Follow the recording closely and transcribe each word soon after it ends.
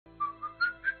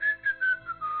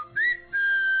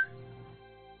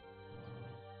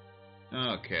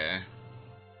Okay.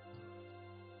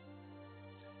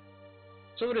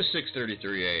 So it is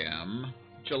 6:33 a.m.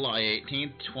 July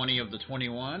 18th, 20 of the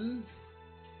 21.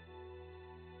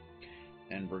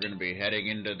 And we're going to be heading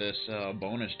into this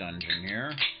bonus dungeon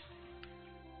here.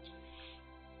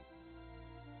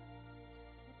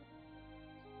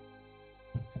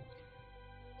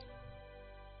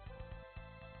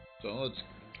 So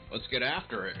let's get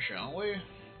after it, shall we?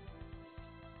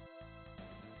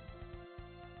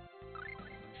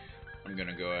 I'm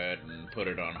gonna go ahead and put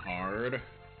it on hard,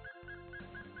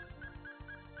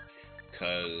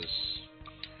 because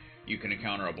you can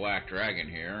encounter a black dragon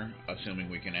here, assuming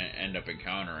we can end up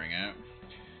encountering it.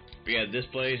 But yeah, this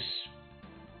place,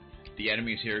 the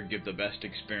enemies here give the best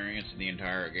experience in the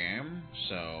entire game,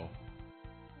 so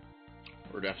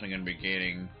we're definitely gonna be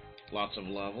gaining lots of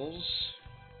levels.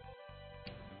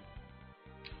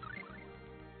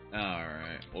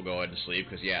 Alright, we'll go ahead and sleep,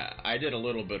 because yeah, I did a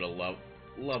little bit of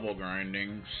level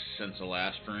grinding since the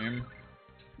last stream.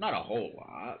 Not a whole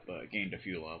lot, but gained a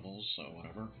few levels, so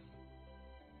whatever.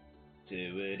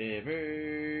 Do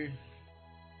whatever.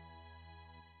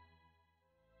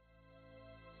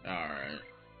 Alright.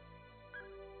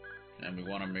 And we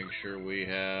want to make sure we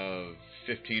have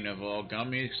 15 of all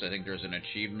gummies, because I think there's an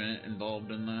achievement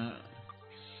involved in that.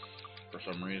 For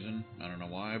some reason. I don't know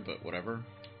why, but whatever.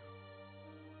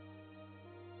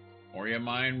 Or you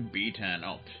mind B10.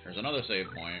 Oh, there's another save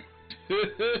point.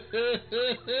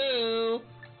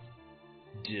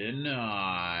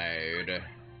 Denied.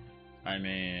 I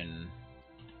mean...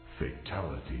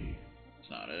 Fatality. It's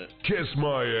not it. Kiss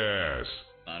my ass.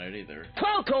 Not it either.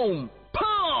 Falcon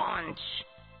Punch!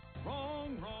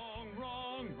 Wrong, wrong,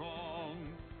 wrong, wrong.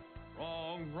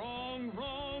 Wrong, wrong,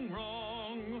 wrong,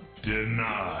 wrong.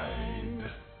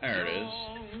 Denied. There it is.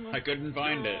 I couldn't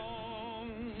find it.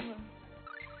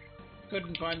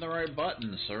 Couldn't find the right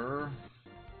button, sir.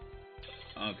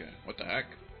 Okay, what the heck?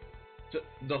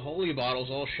 The holy bottle's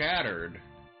all shattered.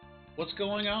 What's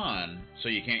going on? So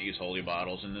you can't use holy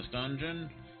bottles in this dungeon?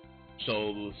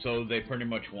 So they pretty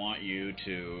much want you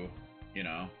to, you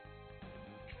know,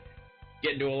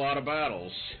 get into a lot of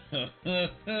battles.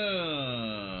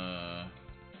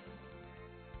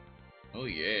 Oh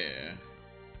yeah.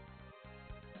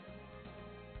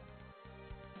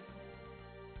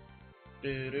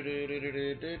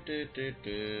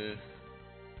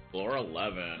 Floor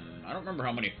 11. I don't remember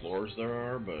how many floors there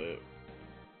are, but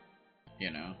you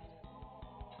know,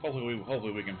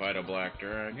 hopefully we can fight a black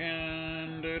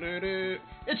dragon.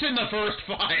 It's in the first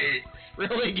fight.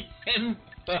 Really, game?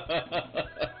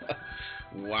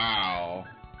 Wow.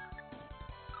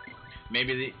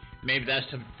 Maybe that's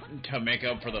to make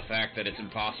up for the fact that it's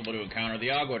impossible to encounter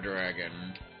the Agua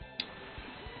Dragon.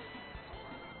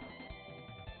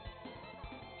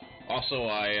 Also,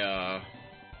 I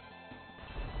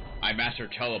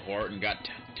mastered teleport and got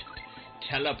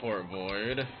teleport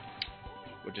void,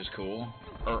 which is cool.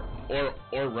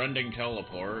 Or rending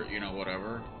teleport, you know,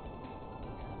 whatever.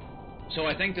 So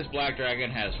I think this black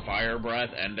dragon has fire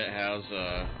breath, and it has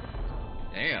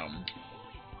damn,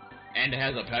 and it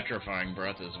has a petrifying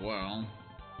breath as well.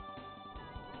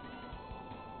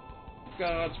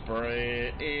 God's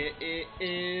breath.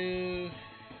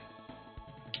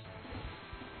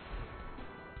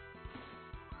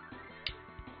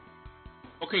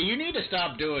 Okay, you need to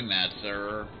stop doing that,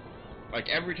 sir. Like,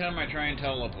 every time I try and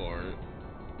teleport,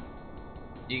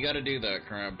 you gotta do that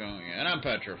crap, don't you? And I'm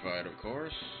petrified, of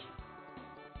course.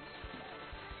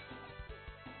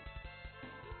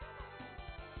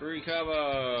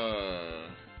 Recover!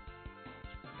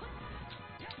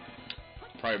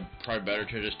 Probably better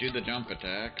to just do the jump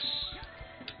attacks.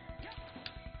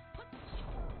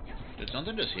 Did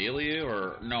something just heal you,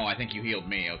 or... No, I think you healed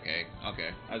me, okay.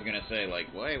 Okay. I was gonna say,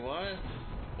 like, wait, what?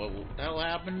 What the hell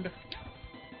happened?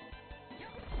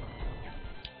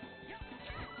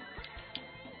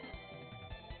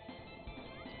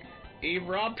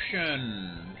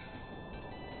 Eruption!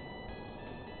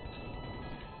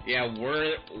 Yeah,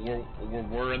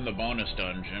 we're in the bonus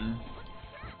dungeon.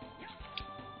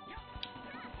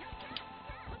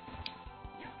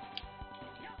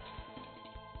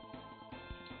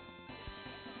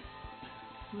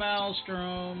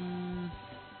 Maelstrom.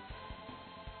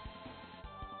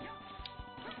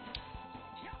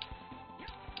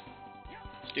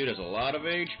 This dude has a lot of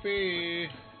HP.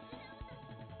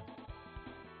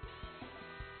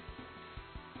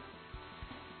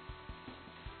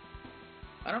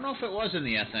 I don't know if it was in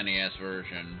the SNES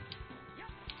version.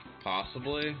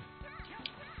 Possibly.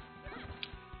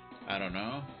 I don't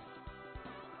know.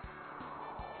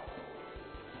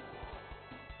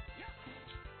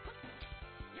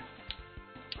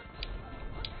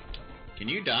 Can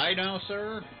you die now,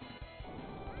 sir?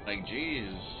 Like,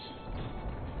 jeez.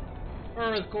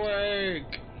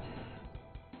 Earthquake!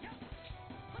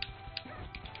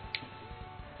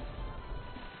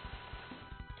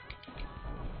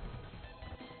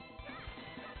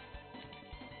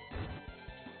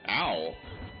 Ow.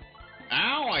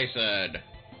 Ow, I said!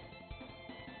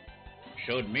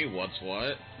 Showed me what's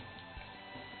what.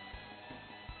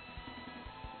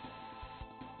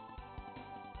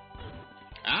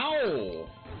 Ow!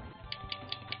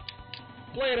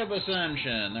 Blade of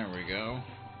Ascension, there we go.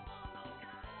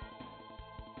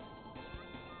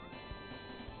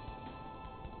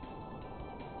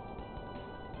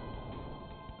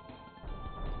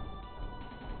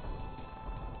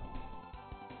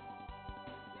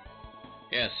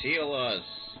 Yes, heal us.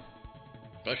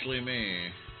 Especially me.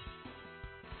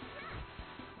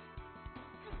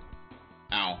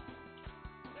 Ow.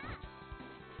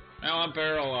 Now I'm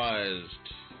paralyzed.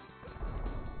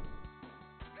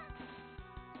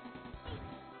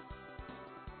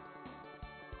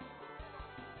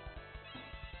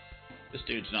 This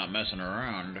dude's not messing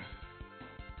around.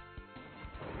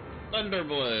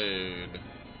 Thunderblade.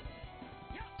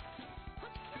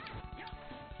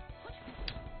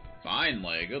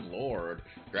 Finally, good lord.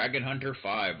 Dragon Hunter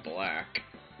 5 Black.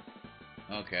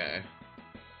 Okay.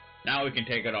 Now we can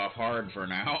take it off hard for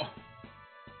now.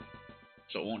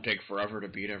 So it won't take forever to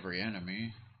beat every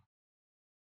enemy.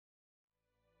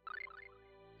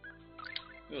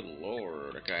 Good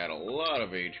lord, that guy had a lot of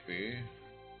HP.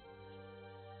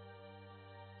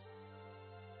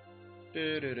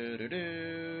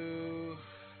 Do.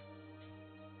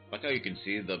 Like how you can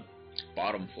see the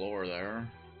bottom floor there.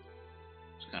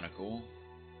 It's kind of cool.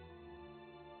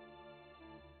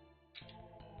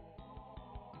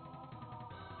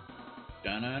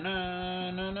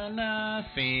 Da-na-na-na-na-na,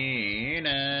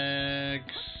 Phoenix.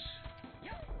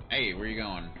 Hey, where you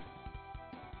going?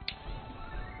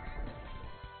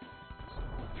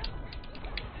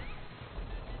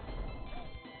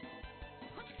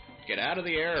 Get out of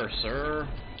the air, sir.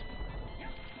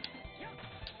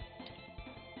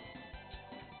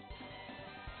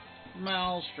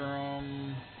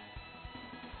 Maelstrom.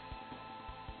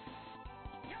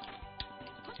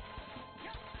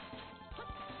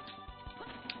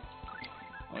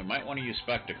 We might want to use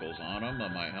spectacles on him,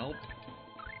 that might help.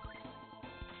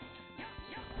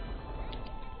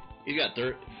 He's got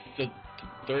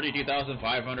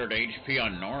 32,500 HP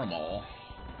on normal.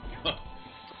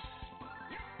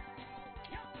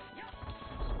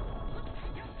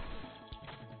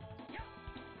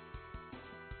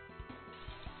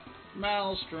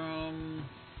 Maelstrom.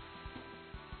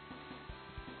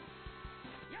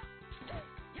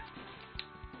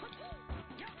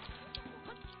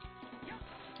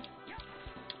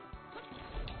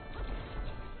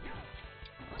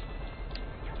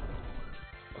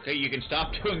 Okay, you can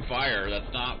stop doing fire.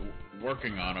 That's not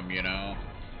working on him, you know.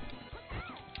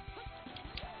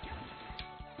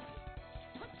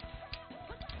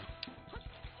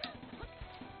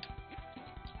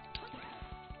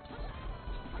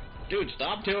 Dude,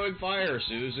 stop doing fire,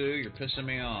 Suzu. You're pissing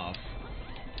me off.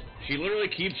 She literally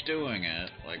keeps doing it.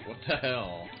 Like, what the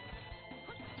hell?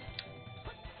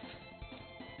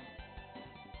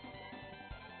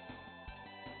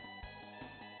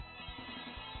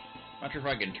 Not sure if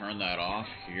I can turn that off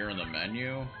here in the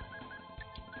menu.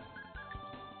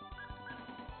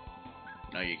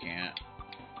 No, you can't.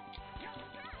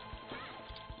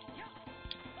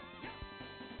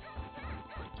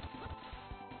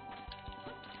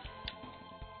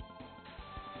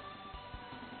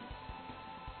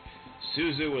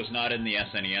 Suzu was not in the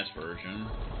SNES version.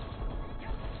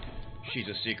 She's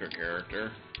a secret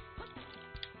character.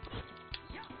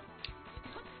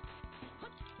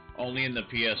 Only in the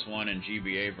PS1 and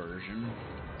GBA version.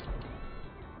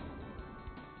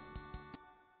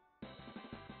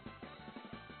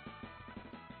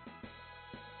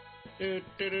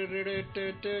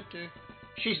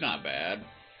 She's not bad.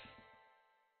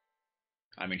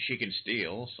 I mean, she can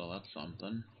steal, so that's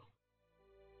something.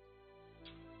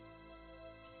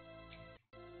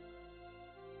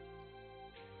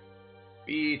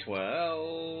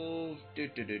 B12.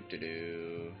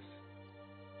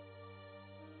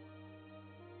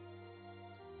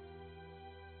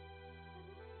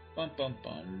 Bum bum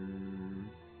bum.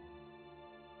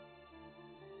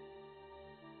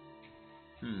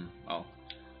 Oh.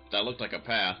 That looked like a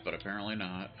path, but apparently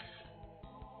not.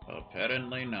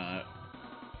 Apparently not.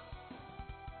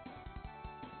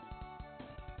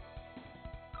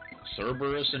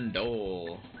 Cerberus and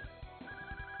Dole.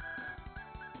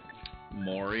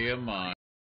 Moria Mine.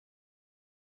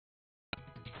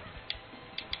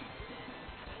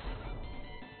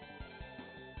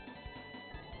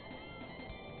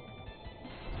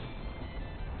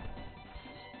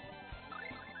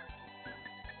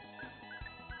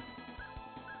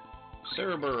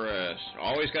 Cerberus.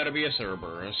 Always gotta be a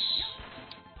Cerberus.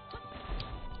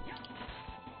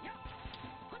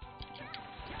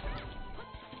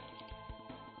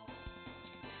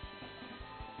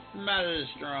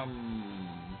 Maelstrom.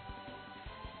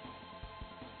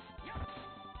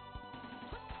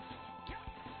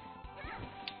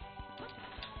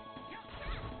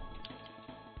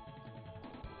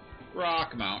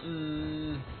 Rock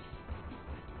Mountain.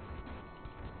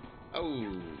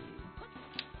 Oh.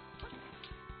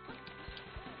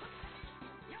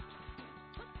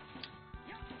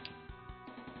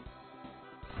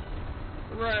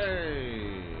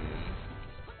 Hooray.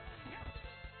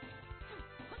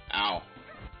 Ow.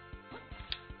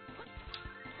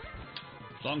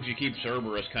 As long as you keep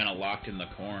Cerberus kind of locked in the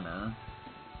corner.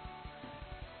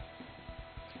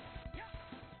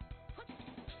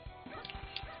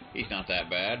 He's not that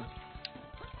bad.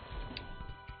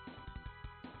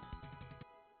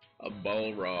 A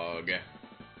Balrog.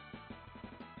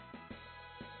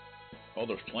 Oh,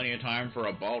 there's plenty of time for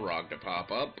a Balrog to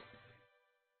pop up.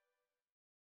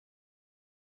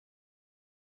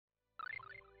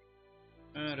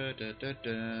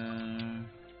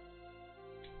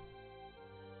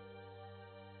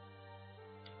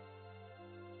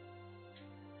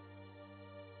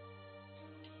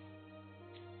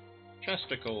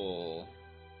 Chesticle.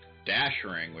 Dash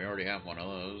ring. We already have one of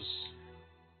those.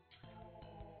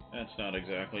 That's not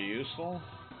exactly useful.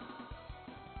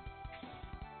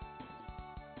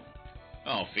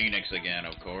 Oh, Phoenix again,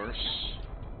 of course.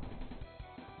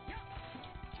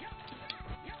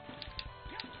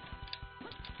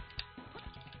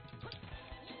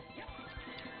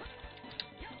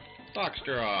 Fox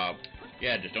drop.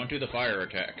 Yeah, just don't do the fire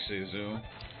attack, Suzu.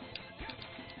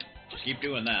 Just keep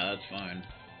doing that, that's fine.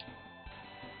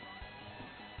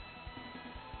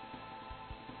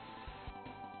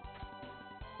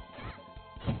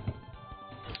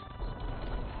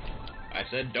 I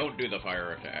said don't do the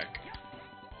fire attack.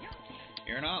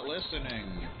 You're not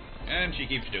listening. And she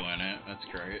keeps doing it. That's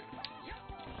great.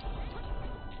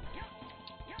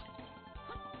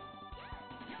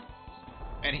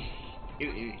 And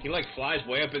he like flies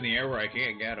way up in the air where I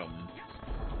can't get him.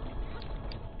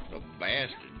 The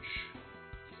bastard.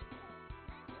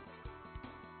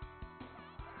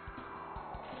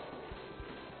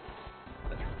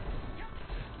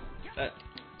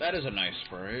 That is a nice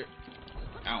sprite.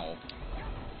 Ow.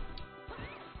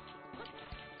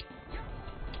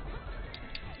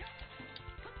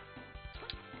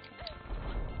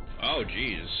 Oh,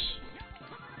 jeez.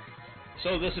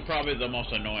 So this is probably the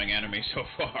most annoying enemy so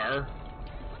far.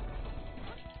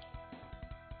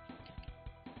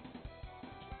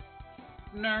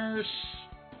 Nurse.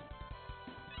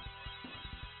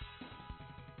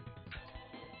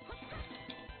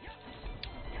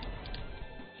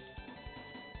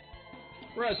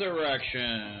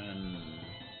 Resurrection.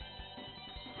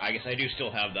 I guess I do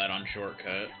still have that on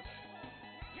shortcut.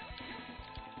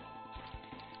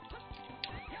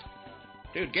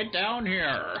 Dude, get down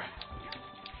here!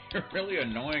 You're really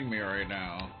annoying me right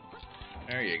now.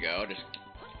 There you go, just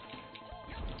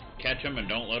catch him and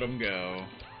don't let him go.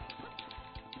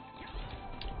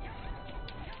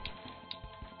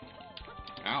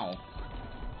 Ow.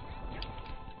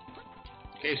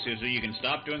 Okay, Suzu, you can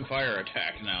stop doing fire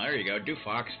attacks now. There you go, do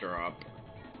Fox drop.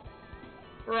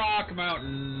 Rock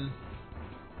Mountain.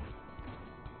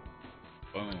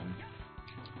 Boom.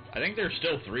 I think there's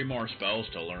still 3 more spells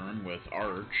to learn with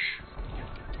Arch.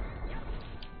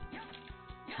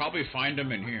 Probably find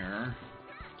them in here.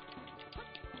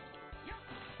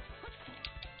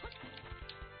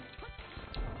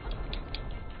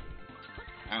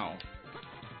 Ow.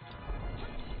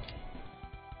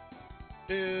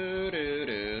 Do.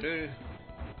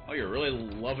 Oh, you're really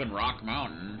loving Rock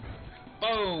Mountain.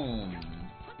 Boom!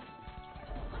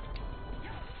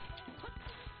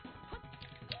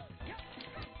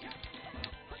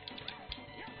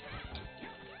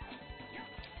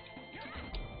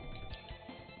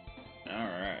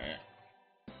 Alright.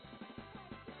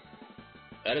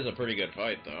 That is a pretty good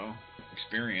fight, though.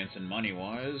 Experience and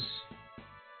money-wise.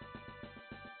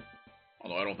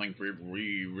 Although I don't think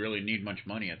we really need much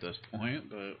money at this point,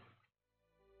 but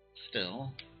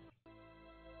still.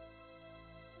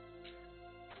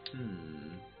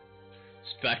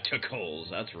 Spectacles,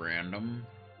 that's random.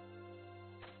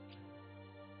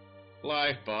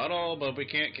 Life bottle, but we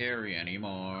can't carry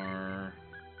anymore.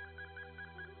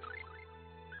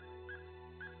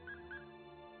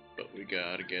 But we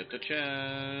gotta get the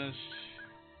chest.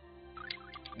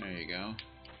 There you go.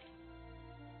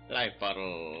 Life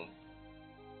bottle.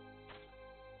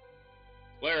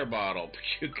 Lair bottle, but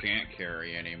you can't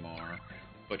carry anymore.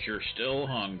 but you're still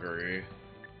hungry.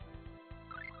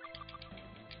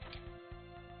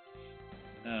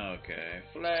 Okay,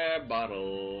 flare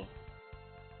bottle.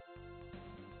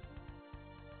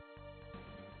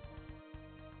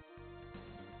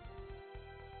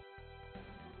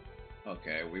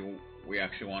 Okay, we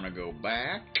actually want to go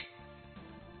back,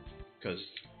 because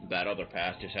that other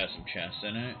path just has some chests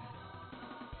in it.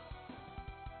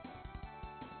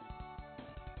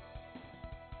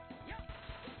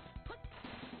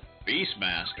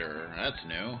 Beastmaster, that's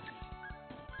new.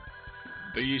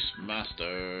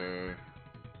 Beastmaster.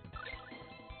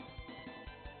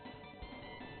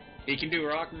 He can do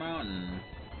Rock Mountain.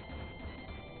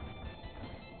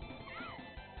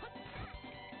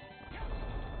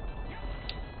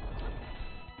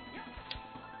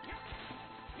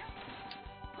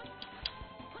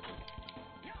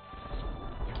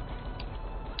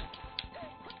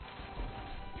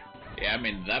 Yeah, I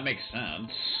mean, that makes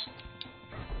sense.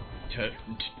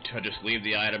 To just leave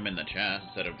the item in the chest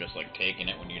instead of just like taking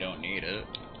it when you don't need it.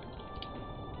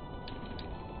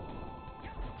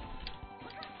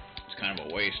 It's kind of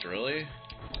a waste, really.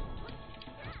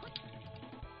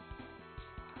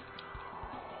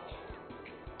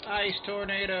 Ice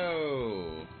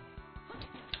tornado.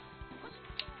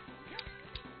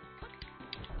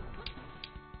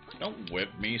 Don't whip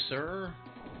me, sir.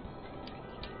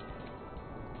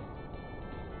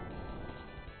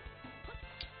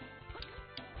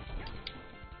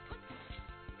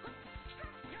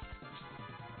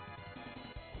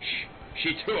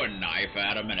 She threw a knife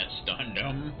at him and it stunned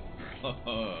him.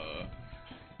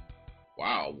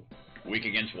 Wow. Weak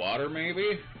against water,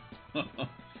 maybe?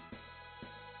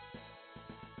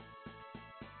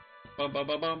 Bum bum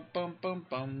bum bum bum bum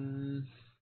bum.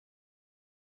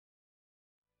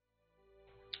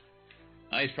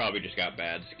 He's probably just got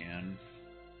bad skin.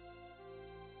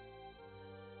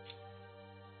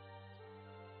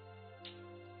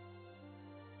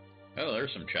 Oh,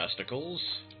 there's some chesticles.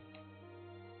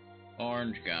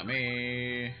 Orange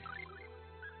gummy.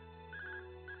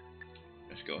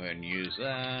 Let's go ahead and use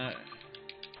that.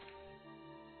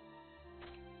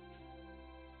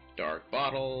 Dark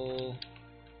bottle.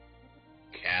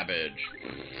 Cabbage.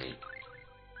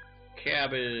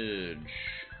 Cabbage.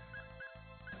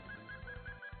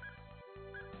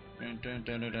 Dun, dun,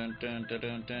 dun, dun, dun, dun,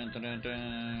 dun, dun, dun,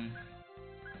 dun.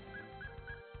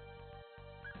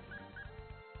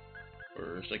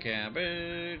 Where's the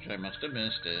cabbage? I must have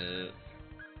missed it.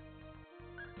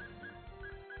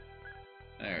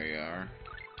 There you are.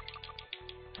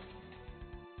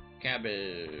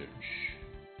 Cabbage.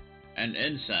 And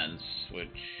incense, which...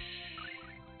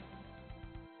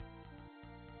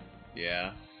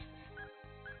 yeah.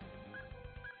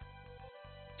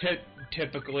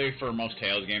 Typically, for most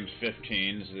Tales games,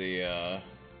 15's the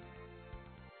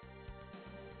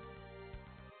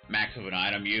max of an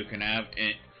item you can have.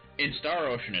 In Star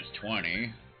Ocean, it's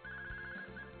 20,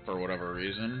 for whatever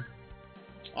reason.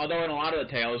 Although in a lot of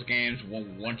the Tales games,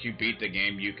 once you beat the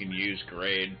game, you can use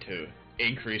grade to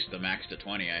increase the max to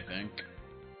 20, I think.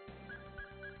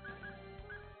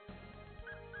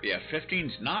 But yeah,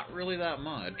 15's not really that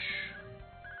much.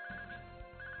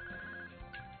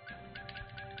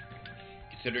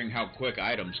 Considering how quick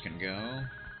items can go.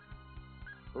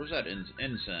 Where's that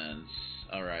incense?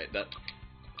 Alright,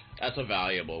 that's a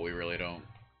valuable. We really don't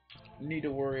need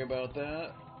to worry about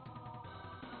that.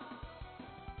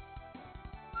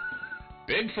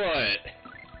 Bigfoot!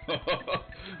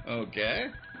 Okay.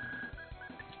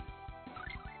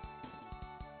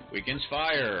 Weakens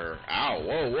fire. Ow,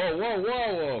 whoa, whoa, whoa,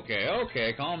 whoa! Okay,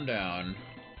 okay, calm down.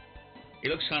 He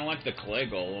looks kind of like the clay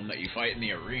golem that you fight in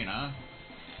the arena.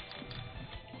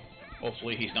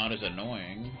 Hopefully he's not as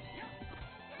annoying.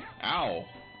 Ow.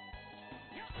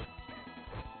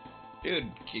 Dude,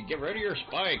 get rid of your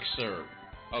spikes, sir.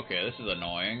 Okay, this is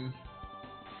annoying.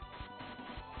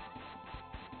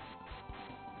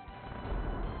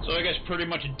 So I guess pretty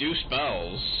much do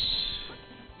spells.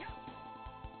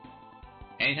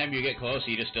 Anytime you get close,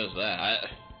 he just does that.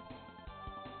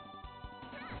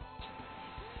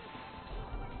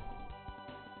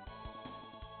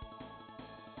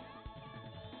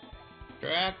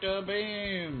 Tractor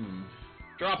beam!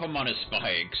 Drop him on his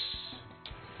spikes.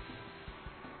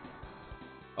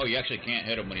 Oh, you actually can't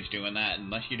hit him when he's doing that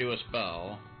unless you do a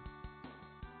spell.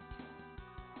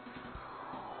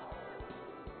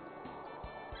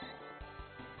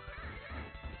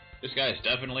 This guy's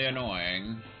definitely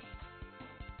annoying.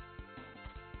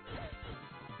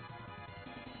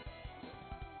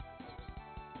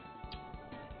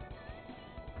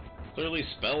 Clearly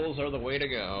spells are the way to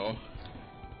go.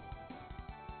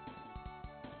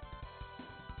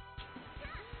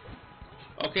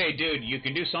 Okay, dude, you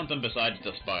can do something besides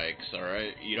the spikes,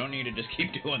 alright? You don't need to just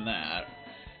keep doing that.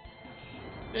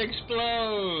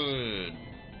 Explode!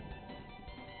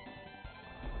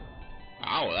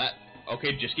 Ow, that...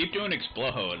 Okay, just keep doing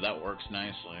explode. That works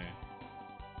nicely.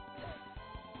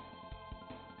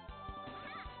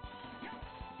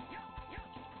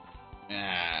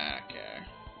 Ah, okay.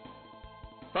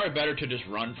 Probably better to just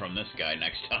run from this guy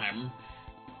next time,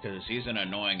 because he's an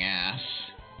annoying ass.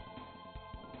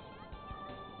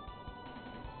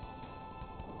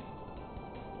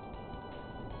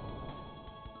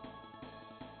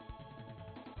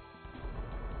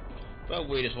 But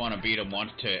we just want to beat him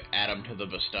once to add him to the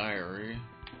bestiary.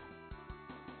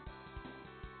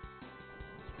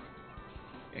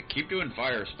 Yeah, keep doing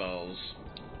fire spells.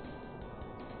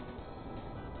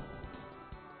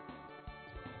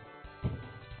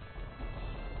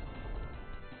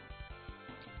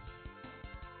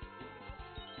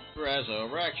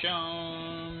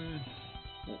 Resurrection!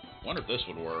 Wonder if this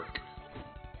would work.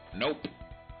 Nope.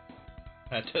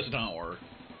 That does not work.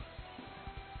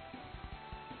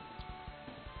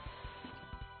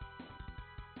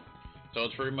 So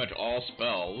it's pretty much all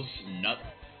spells.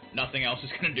 Nothing else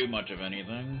is going to do much of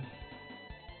anything.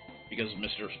 Because of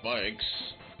Mr. Spikes.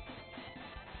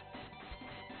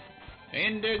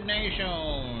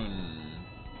 Indignation!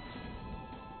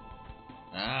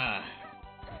 Ah.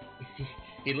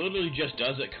 He literally just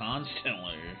does it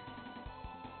constantly.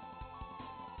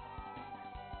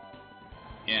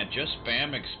 Yeah, just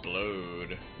spam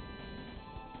explode.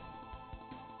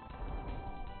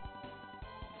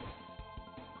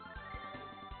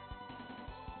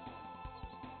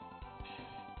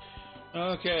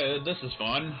 Okay, this is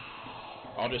fun.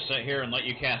 I'll just sit here and let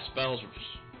you cast spells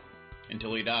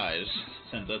until he dies,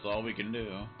 since that's all we can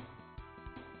do.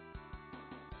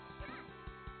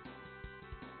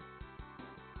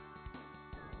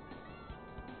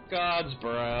 God's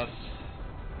breath.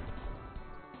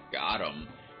 Got him.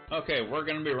 Okay, we're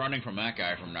gonna be running from that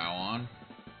guy from now on.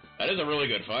 That is a really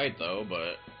good fight, though,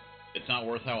 but it's not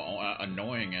worth how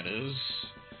annoying it is.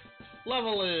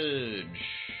 Levelage!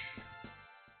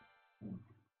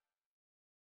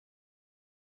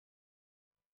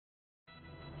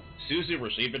 Suzu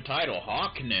received a title,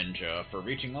 Hawk Ninja, for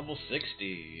reaching level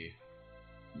 60.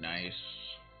 Nice.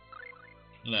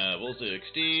 Level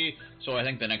 60. So I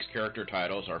think the next character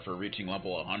titles are for reaching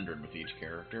level 100 with each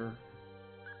character.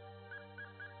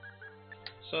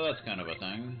 So that's kind of a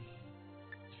thing.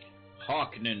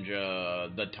 Hawk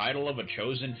Ninja, the title of a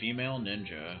chosen female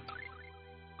ninja.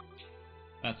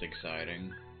 That's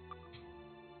exciting.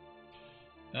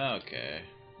 Okay,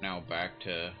 now back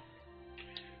to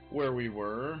where we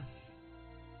were.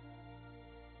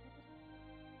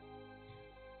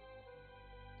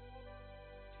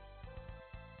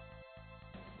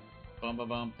 Bum ba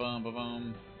bum bum ba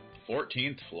bum.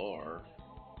 14th floor.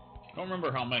 I don't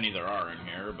remember how many there are in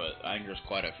here, but I think there's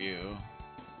quite a few.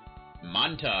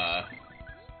 Manta!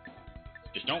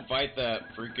 Just don't fight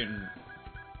that freaking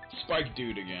Spike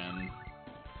dude again.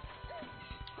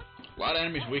 A lot of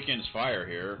enemies weak against fire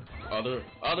here, other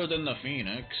than the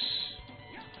Phoenix.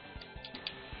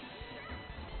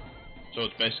 So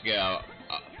it's basically a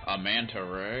manta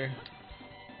ray.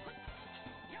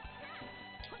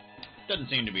 Doesn't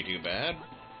seem to be too bad.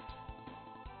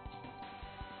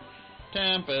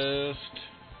 Tempest.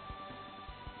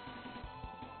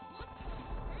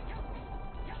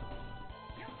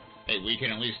 Hey, we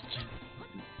can at least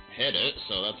hit it,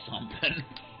 so that's something.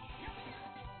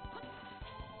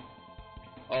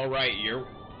 Alright, your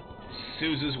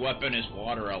Suzu's weapon is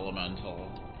water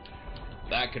elemental.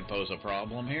 That could pose a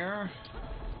problem here.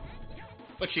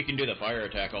 But she can do the fire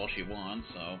attack all she wants,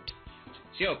 so...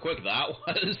 See how quick that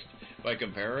was, by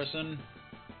comparison?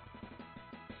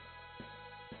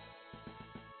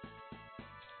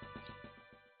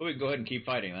 But we can go ahead and keep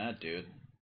fighting that dude.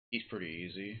 He's pretty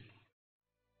easy.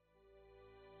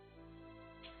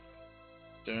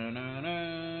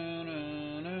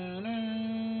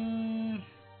 Da-na-na-na-na-na.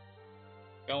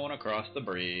 Going across the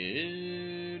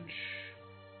bridge.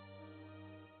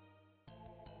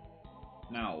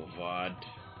 Now what?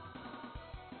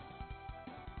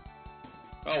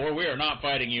 Oh, well, we are not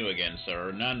fighting you again,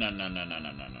 sir. No, no, no, no, no,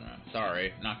 no, no, no.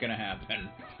 Sorry, not gonna happen.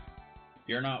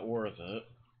 You're not worth it.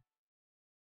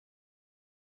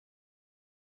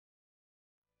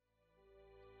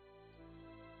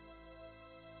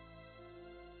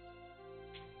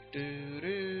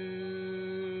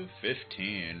 Doo-doo.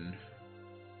 15.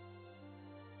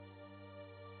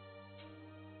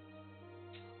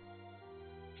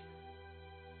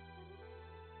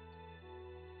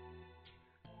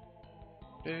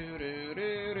 Do do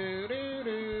do do do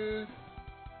do.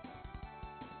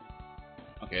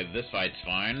 Okay, this fight's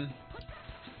fine.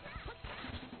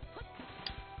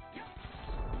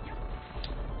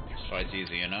 This fight's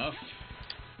easy enough.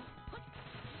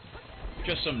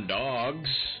 Just some dogs.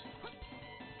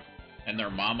 And their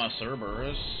mama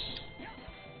Cerberus.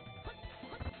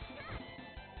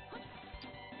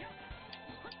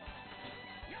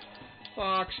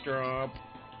 Foxtrot.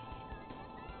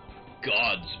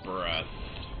 God's breath.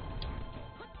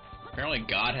 Apparently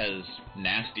God has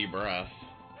nasty breath.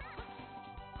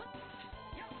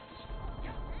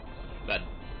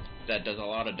 That does a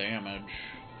lot of damage.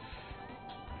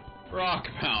 Rock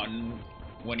Mountain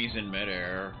when he's in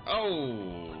midair.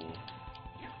 Oh!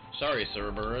 Sorry,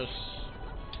 Cerberus.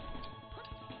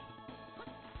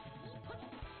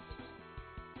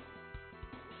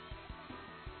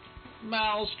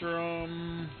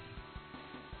 Maelstrom.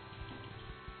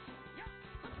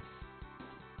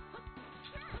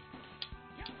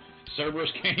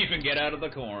 Cerberus can't even get out of the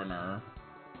corner.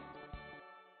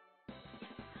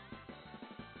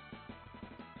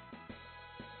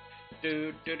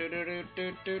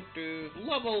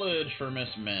 Levelage for Miss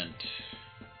Mint.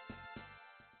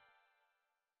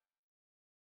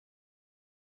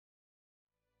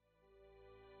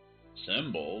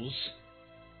 Symbols?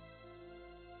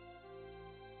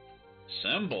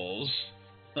 Symbols?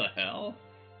 The hell?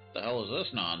 The hell is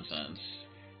this nonsense?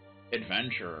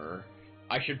 Adventurer.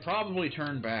 I should probably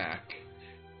turn back,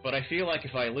 but I feel like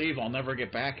if I leave, I'll never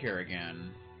get back here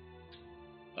again.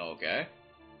 Okay.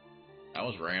 That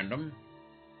was random.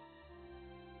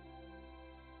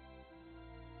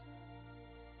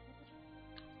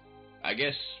 I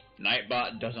guess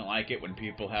Nightbot doesn't like it when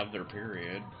people have their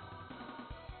period.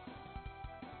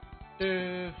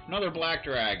 Another black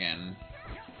dragon.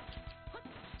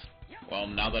 Well,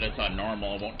 now that it's on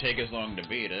normal, it won't take as long to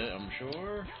beat it, I'm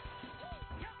sure.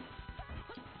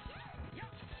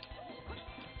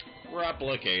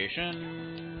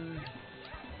 Replication.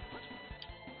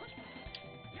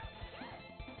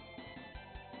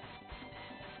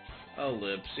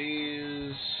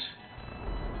 Ellipses.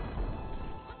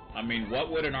 I mean,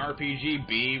 what would an RPG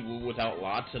be without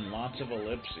lots and lots of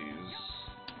ellipses?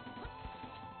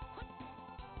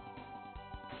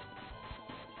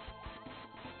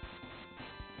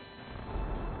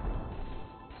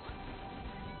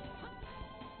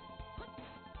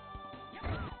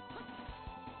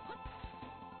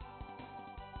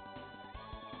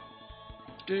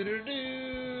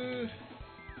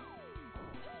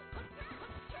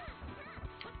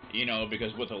 You know,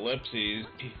 because with ellipses,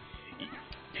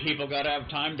 people gotta have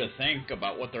time to think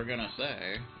about what they're gonna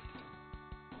say.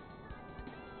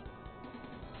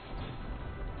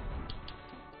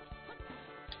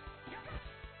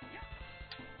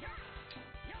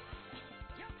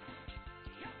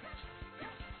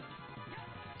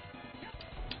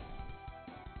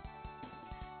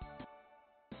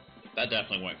 That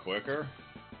definitely went quicker.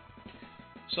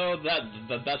 So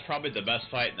that's probably the best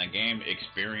fight in the game,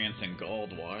 experience and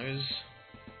gold-wise.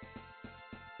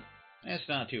 It's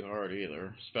not too hard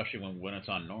either, especially when it's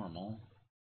on normal.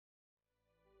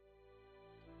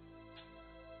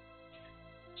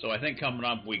 So I think coming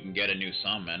up we can get a new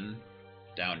summon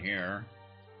down here,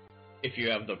 if you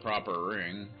have the proper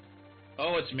ring.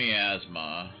 Oh, it's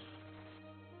Miasma.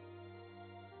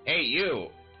 Hey, you!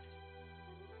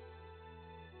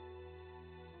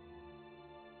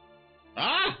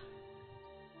 Ah!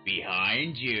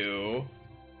 Behind you.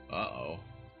 Uh-oh.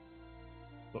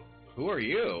 Who are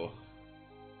you?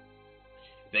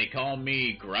 They call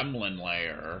me Gremlin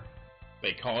Lair.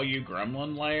 They call you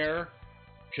Gremlin Lair?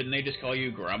 Shouldn't they just call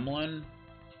you Gremlin?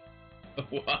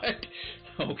 What?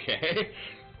 Okay.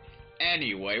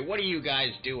 Anyway, what are you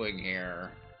guys doing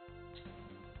here?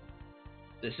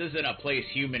 This isn't a place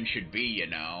humans should be, you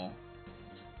know.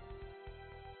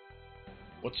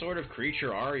 What sort of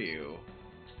creature are you?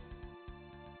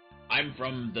 I'm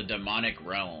from the demonic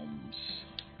realms.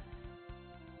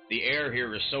 The air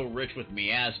here is so rich with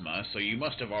miasma, so you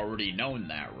must have already known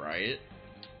that, right?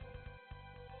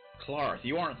 Clarth,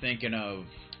 you aren't thinking of...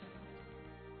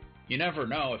 You never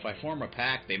know, if I form a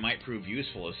pack, they might prove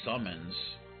useful as summons.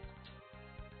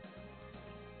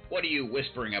 What are you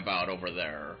whispering about over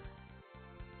there?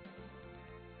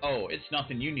 Oh, it's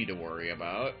nothing you need to worry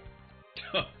about.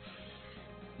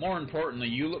 More importantly,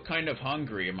 you look kind of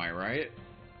hungry, am I right?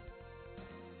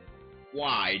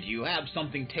 Why, do you have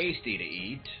something tasty to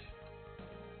eat?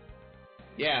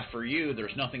 Yeah, for you,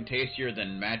 there's nothing tastier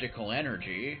than magical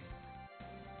energy.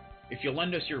 If you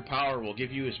lend us your power, we'll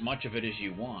give you as much of it as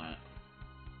you want.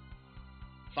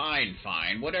 Fine,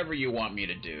 fine, whatever you want me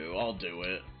to do, I'll do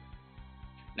it.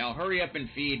 Now hurry up and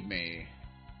feed me.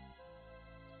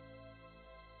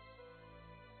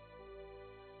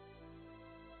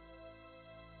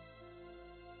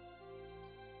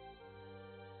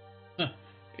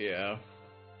 Yeah.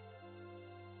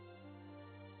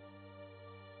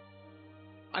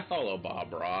 I follow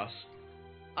Bob Ross.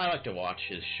 I like to watch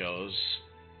his shows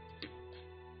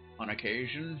on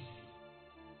occasion.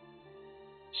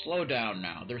 Slow down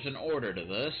now. There's an order to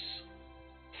this.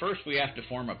 First, we have to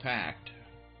form a pact.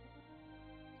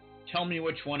 Tell me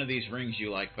which one of these rings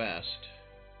you like best.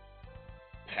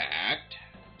 Pact?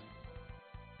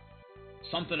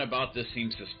 Something about this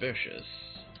seems suspicious.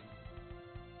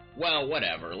 Well,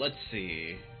 whatever. Let's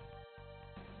see.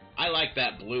 I like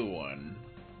that blue one.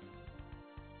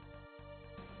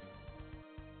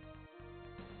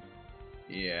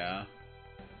 Yeah.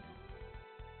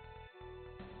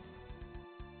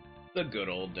 The good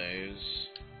old days.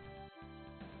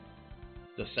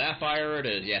 The sapphire it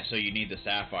is. Yeah, so you need the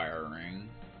sapphire ring.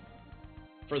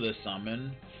 For this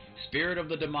summon, Spirit of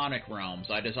the demonic realms,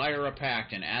 I desire a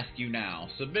pact and ask you now,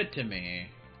 submit to me.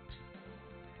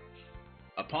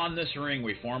 Upon this ring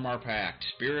we form our pact,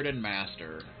 Spirit and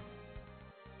Master.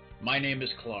 My name is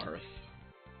Clarth.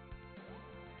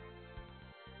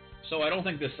 So I don't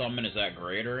think this summon is that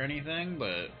great or anything,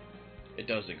 but it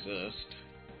does exist.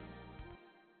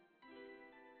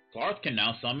 Clarth can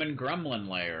now summon Gremlin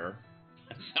Lair.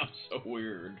 That sounds so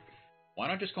weird. Why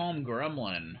not just call him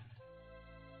Gremlin?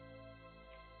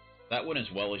 That went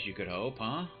as well as you could hope,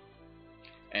 huh?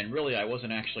 And really, I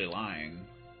wasn't actually lying.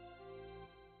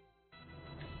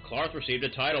 Clarth received a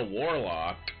title,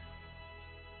 Warlock.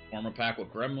 Form a pact with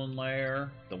Gremlin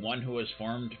Lair, the one who has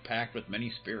formed a pact with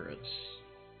many spirits.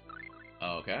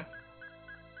 Okay.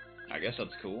 I guess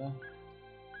that's cool.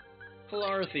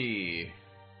 Clarthy.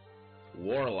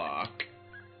 Warlock.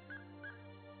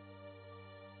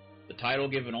 The title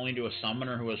given only to a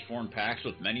summoner who has formed pacts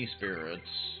with many spirits.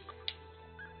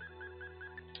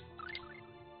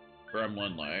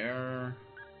 Gremlin Lair.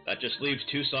 That just leaves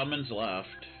 2 summons left.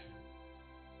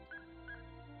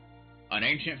 An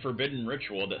ancient forbidden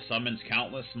ritual that summons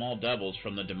countless small devils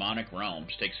from the demonic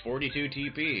realms takes 42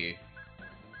 TP.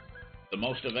 The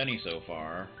most of any so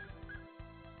far.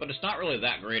 But it's not really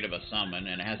that great of a summon,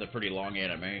 and it has a pretty long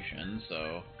animation,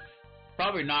 so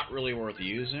probably not really worth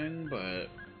using, but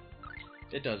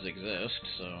it does exist,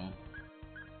 so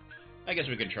I guess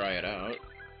we can try it out.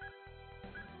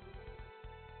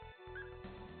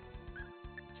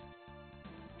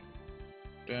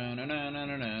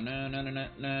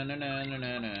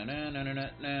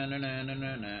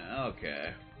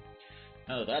 Okay.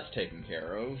 Now that that's taken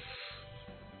care of.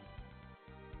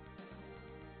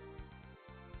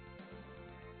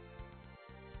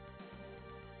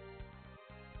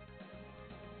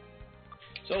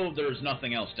 So there's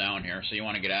nothing else down here, so you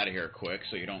want to get out of here quick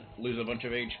so you don't lose a bunch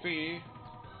of HP.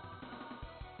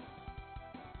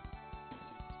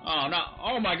 Oh no!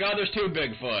 Oh my God! There's 2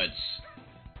 Bigfoots.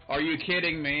 Are you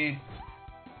kidding me?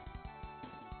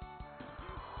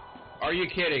 Are you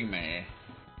kidding me?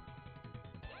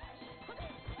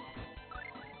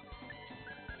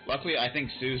 Luckily, I think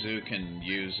Suzu can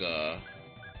use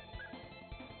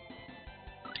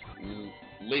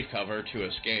leaf cover to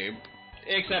escape.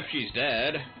 Except she's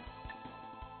dead.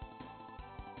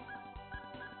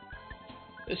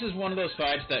 This is one of those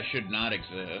fights that should not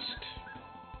exist.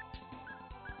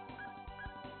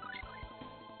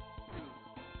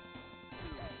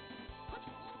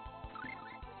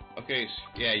 Okay,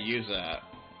 yeah, use that.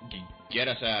 Get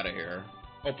us out of here.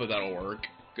 Hopefully that'll work.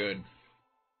 Good.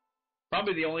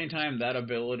 Probably the only time that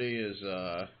ability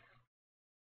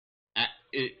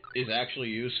is actually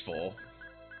useful.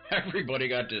 Everybody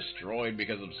got destroyed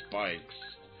because of spikes.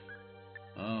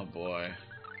 Oh boy.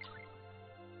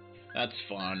 That's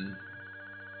fun.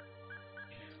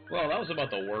 Well, that was about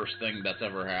the worst thing that's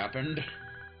ever happened.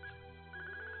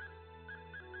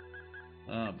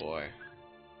 Oh boy.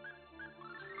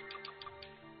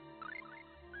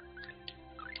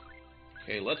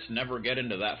 Okay, let's never get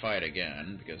into that fight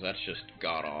again, because that's just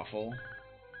god-awful.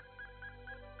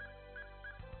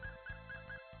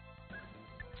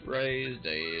 Ray's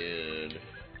dead.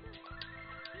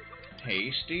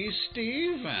 Hasty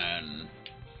Steven!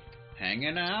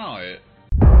 Hanging out.